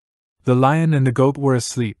goat. The lion and the goat were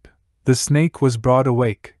asleep, the snake was broad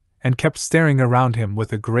awake, and kept staring around him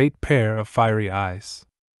with a great pair of fiery eyes.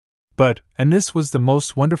 But, and this was the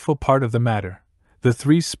most wonderful part of the matter, the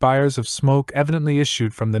 3 spires of smoke evidently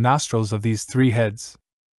issued from the nostrils of these 3 heads.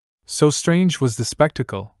 So strange was the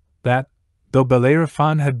spectacle, that, though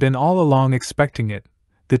Bellerophon had been all along expecting it,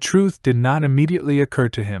 the truth did not immediately occur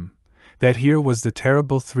to him, that here was the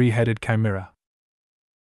terrible 3-headed Chimera.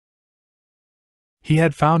 He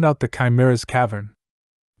had found out the Chimera's cavern.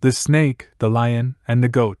 The snake, the lion, and the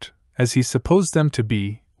goat, as he supposed them to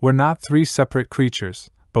be, were not 3 separate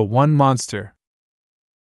creatures, but one monster.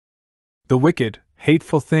 The wicked,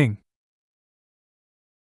 hateful thing!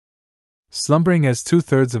 Slumbering as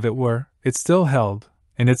 2/3 of it were, it still held,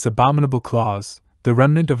 in its abominable claws, the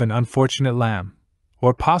remnant of an unfortunate lamb,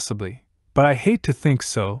 or possibly, but I hate to think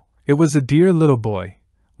so, it was a dear little boy,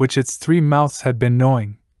 which its 3 mouths had been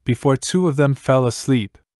gnawing, before 2 of them fell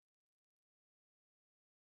asleep.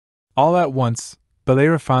 All at once,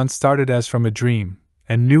 Bellerophon started as from a dream,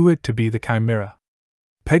 and knew it to be the Chimera.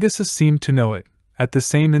 Pegasus seemed to know it, at the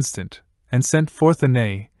same instant, and sent forth a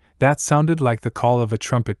neigh, that sounded like the call of a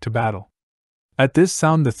trumpet to battle. At this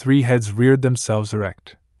sound the 3 heads reared themselves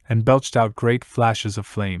erect, and belched out great flashes of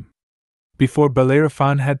flame. Before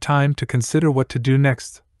Bellerophon had time to consider what to do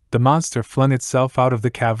next, the monster flung itself out of the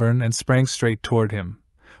cavern and sprang straight toward him,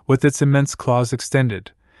 with its immense claws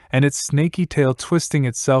extended, and its snaky tail twisting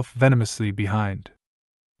itself venomously behind.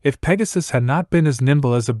 If Pegasus had not been as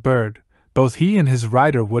nimble as a bird, both he and his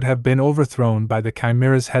rider would have been overthrown by the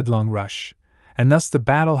Chimera's headlong rush, and thus the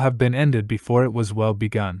battle have been ended before it was well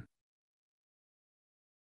begun.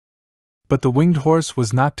 But the winged horse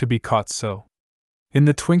was not to be caught so. In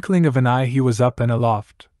the twinkling of an eye he was up and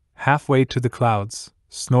aloft, halfway to the clouds,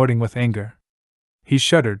 snorting with anger. He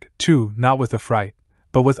shuddered, too, not with affright,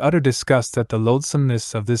 but with utter disgust at the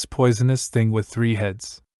loathsomeness of this poisonous thing with 3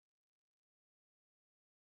 heads.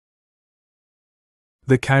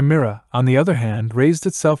 The Chimera, on the other hand, raised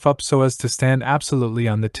itself up so as to stand absolutely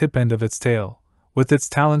on the tip end of its tail, with its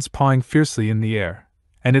talons pawing fiercely in the air,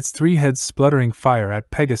 and its 3 heads spluttering fire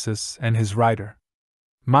at Pegasus and his rider.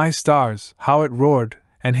 My stars, how it roared,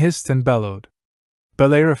 and hissed and bellowed!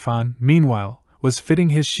 Bellerophon, meanwhile, was fitting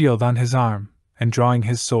his shield on his arm, and drawing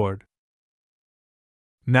his sword.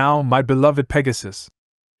 Now, my beloved Pegasus,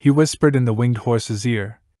 he whispered in the winged horse's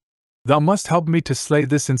ear, thou must help me to slay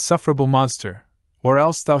this insufferable monster, or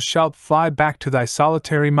else thou shalt fly back to thy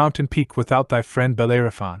solitary mountain peak without thy friend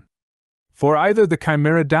Bellerophon. For either the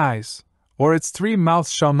Chimera dies, or its 3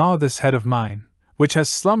 mouths shall gnaw this head of mine, which has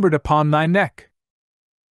slumbered upon thy neck.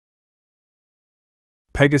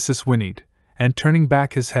 Pegasus whinnied, and turning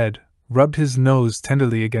back his head, rubbed his nose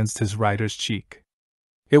tenderly against his rider's cheek.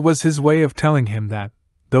 It was his way of telling him that,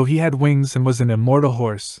 though he had wings and was an immortal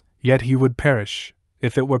horse, yet he would perish,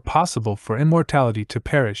 if it were possible for immortality to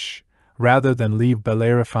perish, rather than leave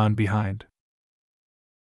Bellerophon behind.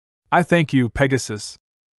 "I thank you, Pegasus,"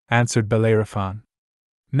 answered Bellerophon.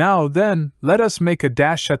 "Now, then, let us make a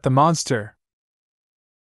dash at the monster."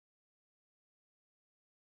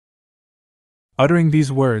 Uttering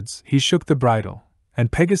these words, he shook the bridle,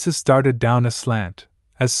 and Pegasus darted down aslant,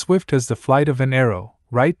 as swift as the flight of an arrow,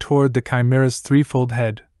 right toward the Chimera's threefold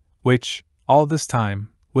head, which, all this time,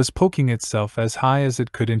 was poking itself as high as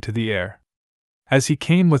it could into the air. As he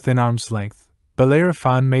came within arm's length,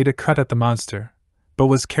 Bellerophon made a cut at the monster, but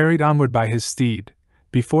was carried onward by his steed,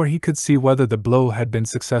 before he could see whether the blow had been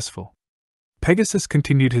successful. Pegasus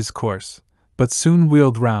continued his course, but soon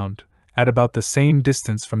wheeled round, at about the same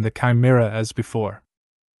distance from the Chimera as before.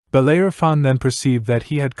 Bellerophon then perceived that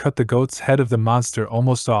he had cut the goat's head of the monster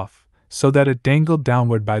almost off, so that it dangled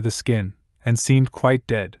downward by the skin, and seemed quite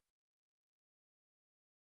dead.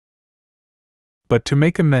 But to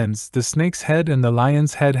make amends, the snake's head and the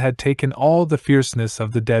lion's head had taken all the fierceness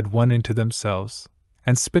of the dead one into themselves,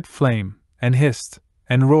 and spit flame, and hissed,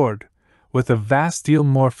 and roared, with a vast deal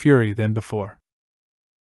more fury than before.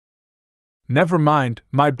 "Never mind,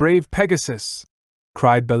 my brave Pegasus!"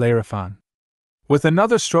 cried Bellerophon. "With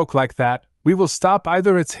another stroke like that, we will stop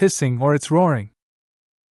either its hissing or its roaring."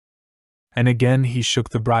 And again he shook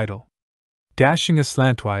the bridle. Dashing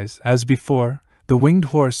aslantwise, as before, the winged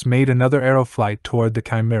horse made another arrow flight toward the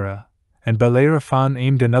Chimera, and Bellerophon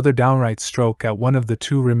aimed another downright stroke at one of the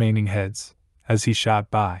two remaining heads, as he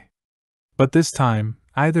shot by. But this time,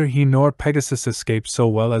 either he nor Pegasus escaped so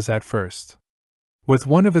well as at first. With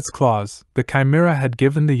one of its claws, the Chimera had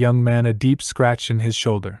given the young man a deep scratch in his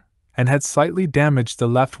shoulder, and had slightly damaged the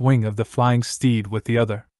left wing of the flying steed with the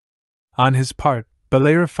other. On his part,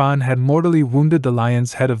 Bellerophon had mortally wounded the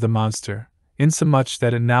lion's head of the monster, insomuch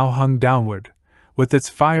that it now hung downward, with its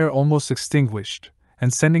fire almost extinguished,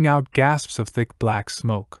 and sending out gasps of thick black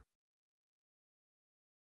smoke.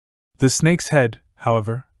 The snake's head,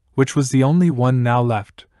 however, which was the only one now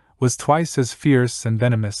left, was twice as fierce and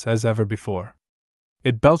venomous as ever before.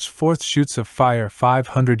 It belched forth shoots of fire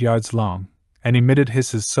 500 yards long, and emitted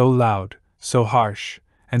hisses so loud, so harsh,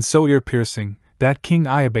 and so ear-piercing, that King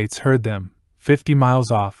Iobates heard them, 50 miles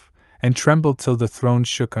off, and trembled till the throne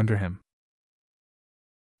shook under him.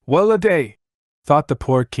 "Well a day!" thought the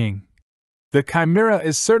poor king. "The Chimera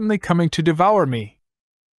is certainly coming to devour me."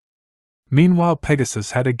 Meanwhile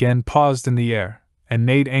Pegasus had again paused in the air, and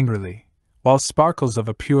neighed angrily, while sparkles of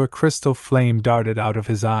a pure crystal flame darted out of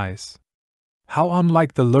his eyes. How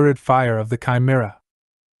unlike the lurid fire of the Chimera!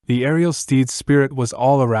 The aerial steed's spirit was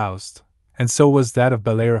all aroused, and so was that of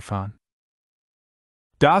Bellerophon.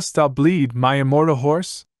 "Dost thou bleed, my immortal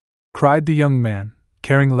horse?" cried the young man,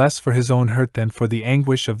 caring less for his own hurt than for the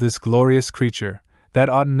anguish of this glorious creature, that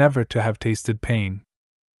ought never to have tasted pain.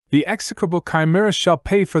 "The execrable Chimera shall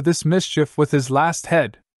pay for this mischief with his last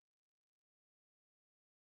head."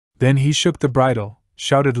 Then he shook the bridle,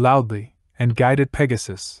 shouted loudly, and guided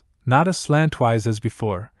Pegasus, not aslantwise as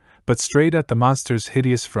before, but straight at the monster's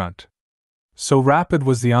hideous front. So rapid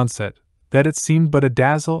was the onset, that it seemed but a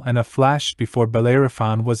dazzle and a flash before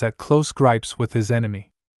Bellerophon was at close gripes with his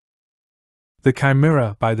enemy. The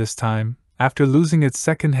Chimera, by this time, after losing its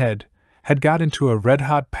second head, had got into a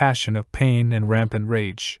red-hot passion of pain and rampant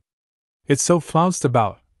rage. It so flounced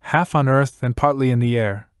about, half on earth and partly in the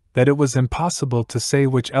air, that it was impossible to say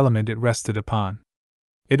which element it rested upon.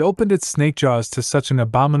 It opened its snake jaws to such an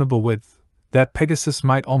abominable width, that Pegasus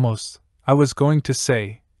might almost, I was going to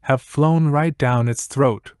say, have flown right down its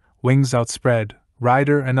throat, wings outspread,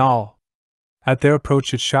 rider and all. At their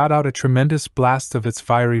approach it shot out a tremendous blast of its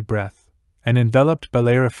fiery breath, and enveloped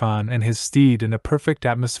Bellerophon and his steed in a perfect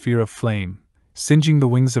atmosphere of flame, singeing the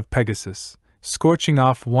wings of Pegasus, scorching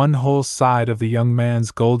off one whole side of the young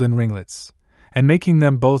man's golden ringlets, and making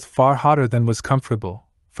them both far hotter than was comfortable,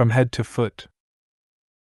 from head to foot.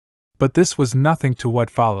 But this was nothing to what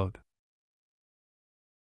followed.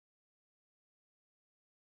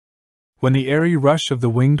 When the airy rush of the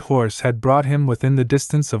winged horse had brought him within the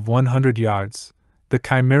distance of 100 yards, the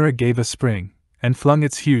Chimera gave a spring, and flung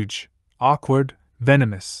its huge, awkward,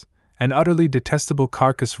 venomous, and utterly detestable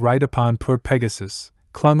carcass right upon poor Pegasus,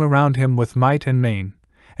 clung around him with might and main,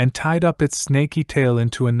 and tied up its snaky tail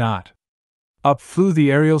into a knot. Up flew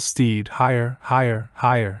the aerial steed higher, higher,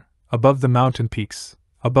 higher, above the mountain peaks,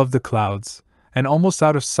 above the clouds, and almost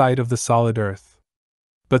out of sight of the solid earth.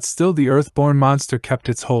 But still the earth-born monster kept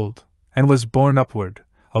its hold, and was borne upward,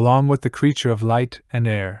 along with the creature of light and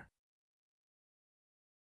air.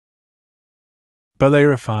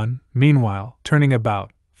 Bellerophon, meanwhile, turning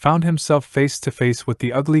about, found himself face to face with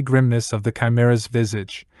the ugly grimness of the chimera's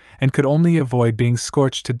visage, and could only avoid being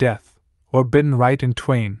scorched to death, or bitten right in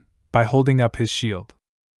twain, by holding up his shield.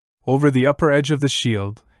 Over the upper edge of the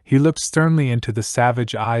shield, he looked sternly into the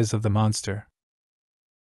savage eyes of the monster.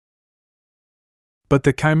 But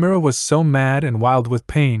the chimera was so mad and wild with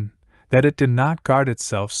pain that it did not guard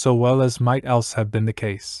itself so well as might else have been the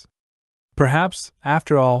case. Perhaps,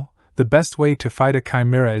 after all, the best way to fight a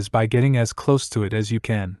chimera is by getting as close to it as you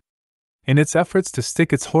can. In its efforts to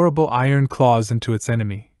stick its horrible iron claws into its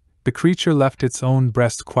enemy, the creature left its own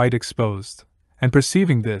breast quite exposed, and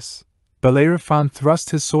perceiving this, Bellerophon thrust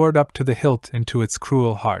his sword up to the hilt into its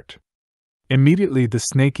cruel heart. Immediately the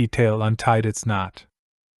snaky tail untied its knot.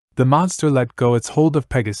 The monster let go its hold of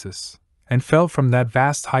Pegasus, and fell from that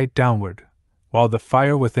vast height downward, while the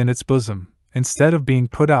fire within its bosom, instead of being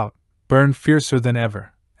put out, burned fiercer than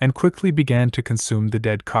ever, and quickly began to consume the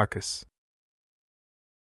dead carcass.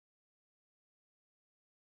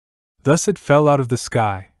 Thus it fell out of the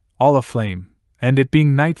sky, all aflame, and it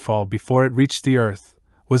being nightfall before it reached the earth,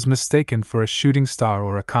 was mistaken for a shooting star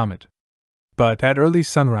or a comet. But at early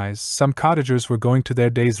sunrise some cottagers were going to their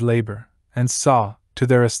day's labor, and saw, to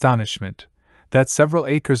their astonishment, that several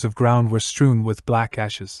acres of ground were strewn with black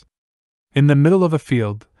ashes. In the middle of a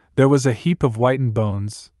field, there was a heap of whitened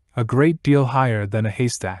bones, a great deal higher than a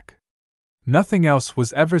haystack. Nothing else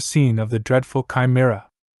was ever seen of the dreadful chimera.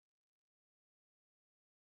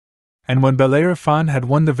 And when Bellerophon had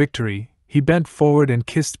won the victory, he bent forward and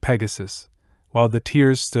kissed Pegasus, while the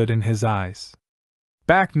tears stood in his eyes.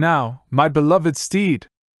 "Back now, my beloved steed,"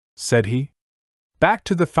 said he. "Back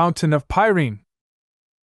to the fountain of Pyrene."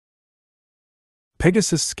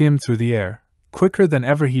 Pegasus skimmed through the air, quicker than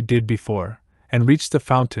ever he did before, and reached the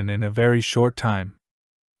fountain in a very short time.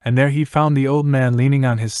 And there he found the old man leaning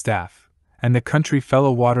on his staff, and the country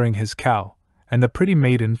fellow watering his cow, and the pretty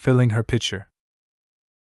maiden filling her pitcher.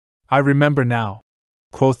 "I remember now,"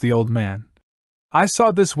 quoth the old man. "I saw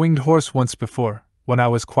this winged horse once before, when I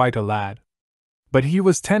was quite a lad. But he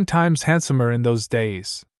was 10 times handsomer in those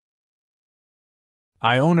days."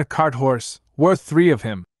 "I own a cart horse, worth 3 of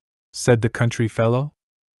him," said the country fellow.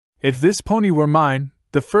 "If this pony were mine,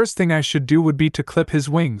 the first thing I should do would be to clip his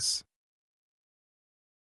wings."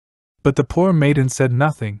 But the poor maiden said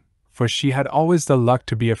nothing, for she had always the luck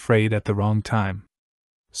to be afraid at the wrong time.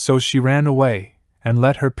 So she ran away, and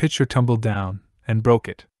let her pitcher tumble down, and broke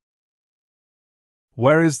it.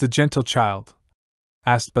 "Where is the gentle child,"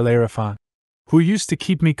 asked Bellerophon, "who used to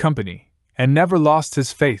keep me company, and never lost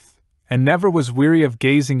his faith, and never was weary of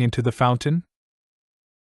gazing into the fountain?"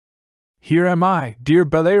 "Here am I, dear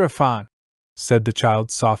Bellerophon," said the child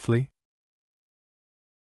softly.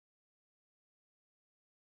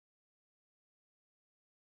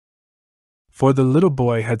 For the little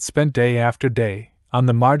boy had spent day after day, on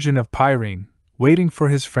the margin of Pyrene, waiting for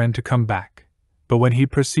his friend to come back, but when he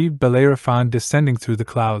perceived Bellerophon descending through the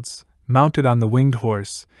clouds, mounted on the winged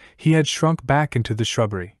horse, he had shrunk back into the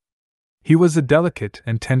shrubbery. He was a delicate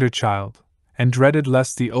and tender child, and dreaded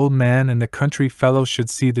lest the old man and the country fellow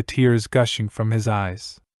should see the tears gushing from his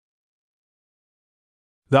eyes.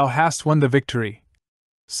 "Thou hast won the victory,"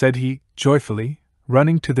 said he, joyfully,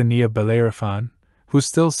 running to the knee of Bellerophon, who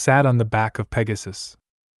still sat on the back of Pegasus.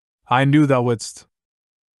 "I knew thou wouldst."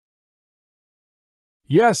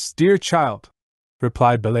 "Yes, dear child,"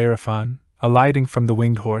 replied Bellerophon, alighting from the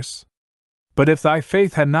winged horse. "But if thy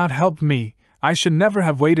faith had not helped me, I should never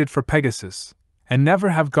have waited for Pegasus, and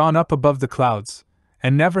never have gone up above the clouds,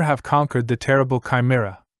 and never have conquered the terrible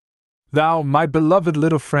chimera. Thou, my beloved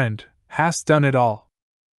little friend, hast done it all.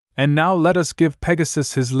 And now let us give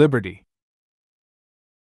Pegasus his liberty."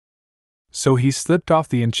 So he slipped off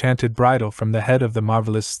the enchanted bridle from the head of the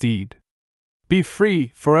marvelous steed. "Be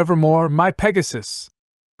free, forevermore, my Pegasus!"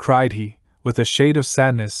 cried he, with a shade of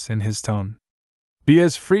sadness in his tone. "Be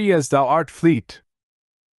as free as thou art fleet."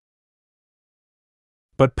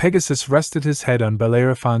 But Pegasus rested his head on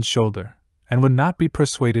Bellerophon's shoulder, and would not be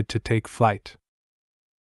persuaded to take flight.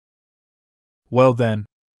 "Well then,"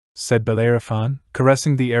 said Bellerophon,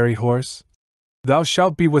 caressing the airy horse, "thou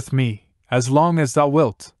shalt be with me, as long as thou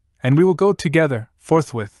wilt, and we will go together,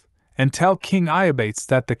 forthwith, and tell King Iobates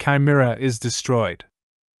that the chimera is destroyed."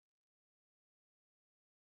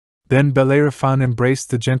 Then Bellerophon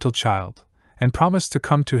embraced the gentle child, and promised to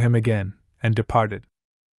come to him again, and departed.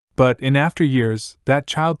 But in after years, that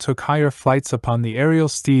child took higher flights upon the aerial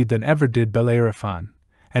steed than ever did Bellerophon,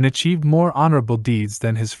 and achieved more honorable deeds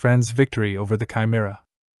than his friend's victory over the chimera.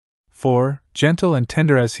 For, gentle and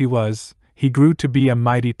tender as he was, he grew to be a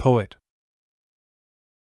mighty poet.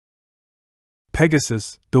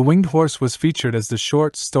 Pegasus, the Winged Horse was featured as the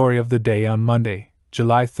short story of the day on Monday,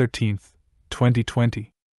 July 13th,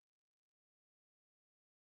 2020.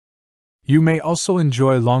 You may also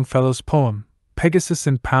enjoy Longfellow's poem, Pegasus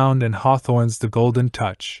in Pound and Hawthorne's The Golden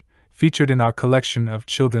Touch, featured in our collection of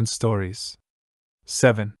children's stories.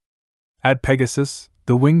 7. Add Pegasus,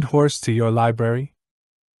 the Winged Horse to your library.